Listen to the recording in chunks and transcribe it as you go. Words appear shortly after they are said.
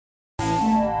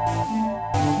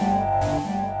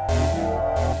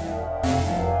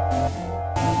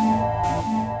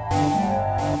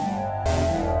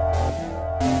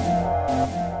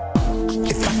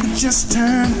just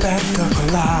turn back the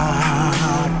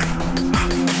clock,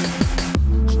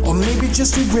 or maybe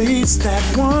just erase that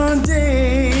one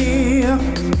day.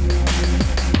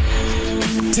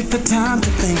 Take the time to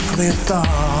think clear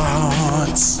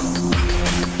thoughts.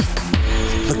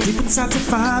 Look deep inside to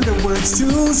find the words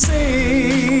to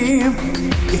say.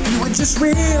 If you would just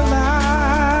realize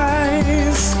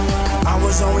I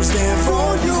was always there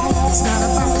for you. It's not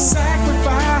about the sacrifice.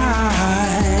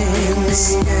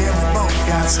 Yeah, we both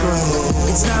got screwed.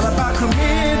 It's not about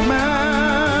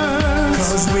commitment,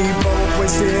 'cause we both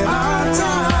wasted our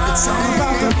time. It's all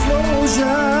about the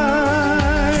closure.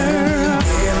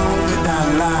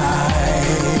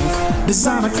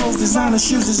 Designer clothes, designer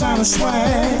shoes, designer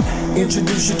swag.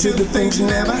 Introduce you to the things you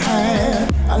never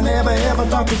had. I never ever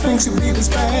thought that things could be this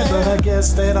bad, but I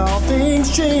guess that all things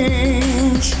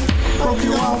change. Broke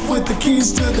you off with the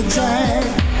keys to the Jag.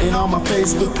 In all my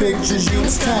Facebook pictures you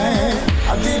was tagged.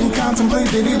 I didn't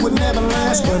contemplate that it would never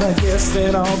last, but I guess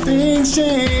that all things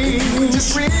change. You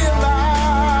just realize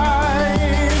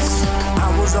I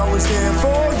was always there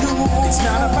for you. It's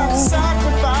not about the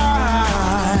sacrifice.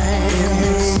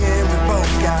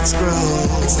 Got screwed.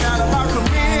 It's not about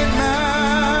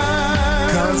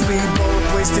commitment, 'cause we both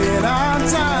wasted our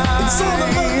time. It's all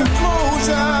about the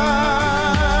closure.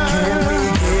 Can we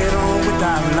get on with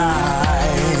our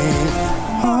life?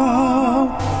 Oh,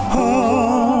 oh,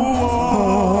 oh,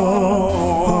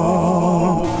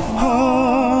 oh,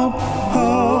 oh,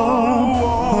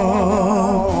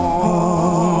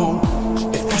 oh.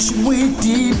 If I should wade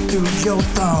deep through your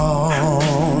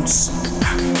thoughts,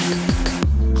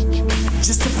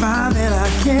 just to find that I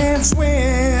can't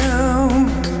swim,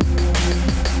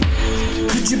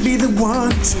 could you be the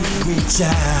one to reach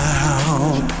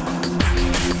out,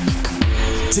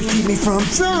 to keep me from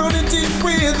drowning deep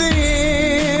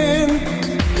within?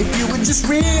 If you would just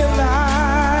realize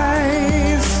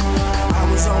I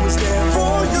was always there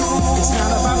for you. It's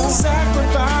not about the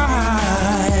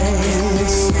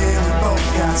sacrifice. Yeah, we both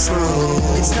got screwed.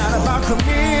 It's not about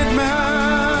commitment,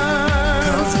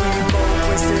 'cause we both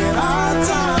wasted our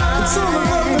time. It's all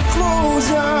about the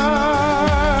closure.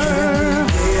 Can we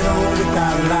get on with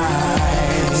our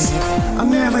lives? I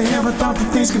never ever thought that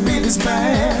things could be this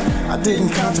bad. I didn't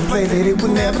contemplate that it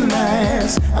would never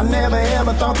last. I never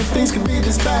ever thought that things could be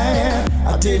this bad.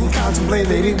 I didn't contemplate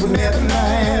that it would never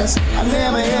last. I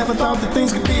never ever thought that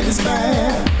things could be this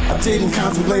bad. I didn't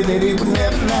contemplate that it would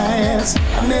never last.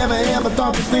 I never ever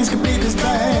thought that things could be this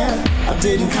bad. I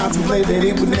didn't contemplate that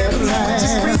it would never last.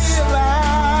 Just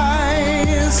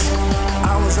realize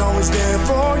I was always there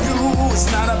for you. It's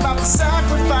not about the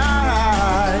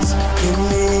sacrifice. In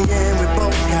the end, we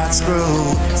both got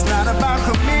screwed. It's not about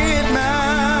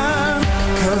commitment,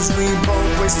 'cause we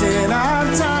both wasted our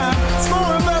time. It's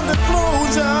more about the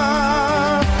closure.